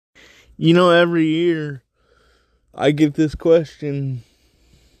Every year I get this question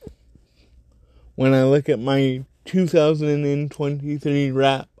when I look at my 2023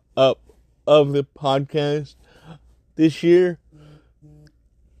 wrap up of the podcast this year.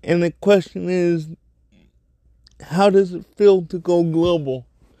 And the question is, how does it feel to go global?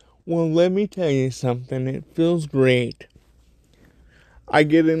 Well, let me tell you something. It feels great. I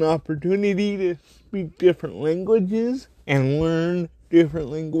get an opportunity to speak different languages and learn different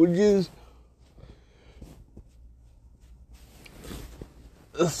languages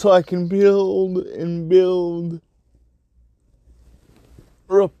so I can build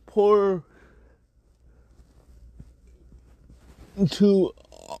rapport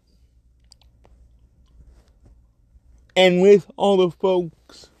and with all the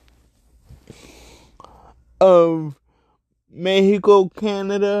folks of Mexico,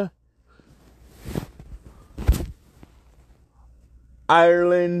 Canada,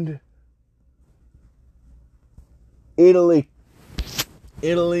 Ireland, Italy,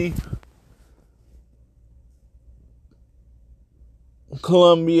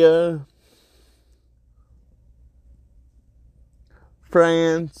 Colombia,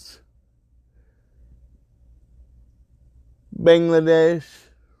 France, Bangladesh,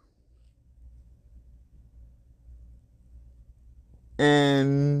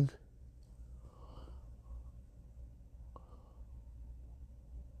 and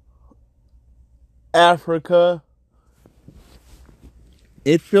Africa.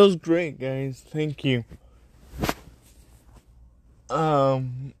 It feels great, guys. Thank you.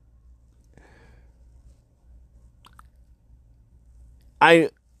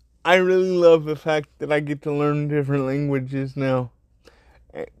 I really love the fact that I get to learn different languages now.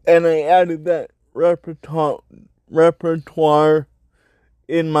 And I added that repertoire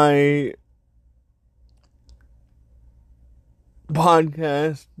in my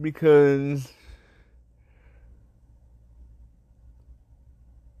podcast because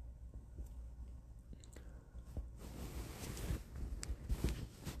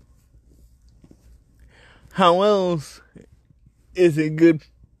how else is a good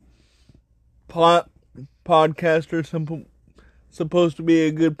podcaster supposed to be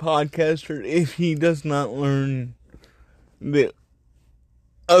a good podcaster if he does not learn the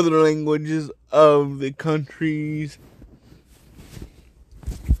other languages of the countries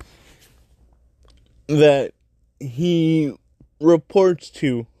that he reports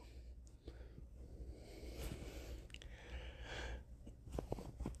to?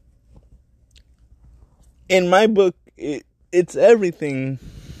 In my book, it's everything,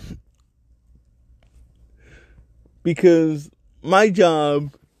 because my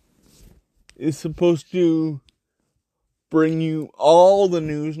job is supposed to bring you all the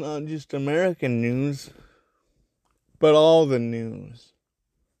news, not just American news, but all the news.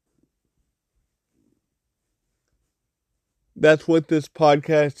 That's what this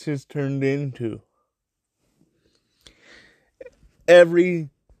podcast has turned into. Every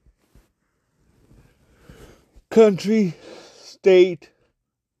country, state,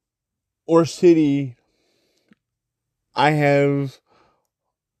 or city I have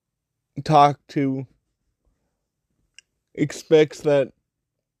talked to expects that,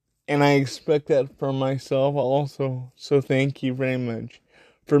 and I expect that for myself also. So thank you very much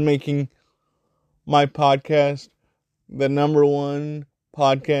for making my podcast the number one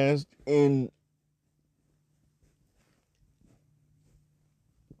podcast in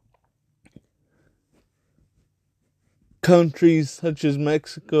countries such as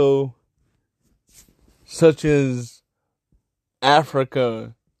Mexico, such as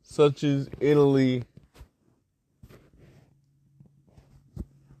Africa, such as Italy.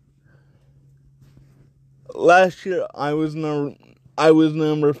 Last year I was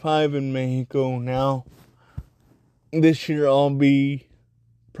number 5 in Mexico. Now this year I'll be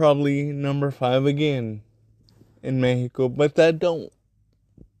probably number 5 again in Mexico, but that don't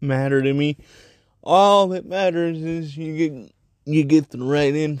matter to me. All that matters is you get the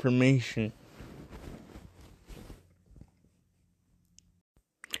right information.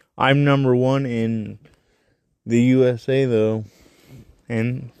 I'm number 1 in the USA though,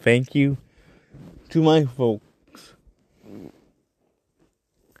 and thank you to my folks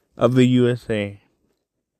of the USA.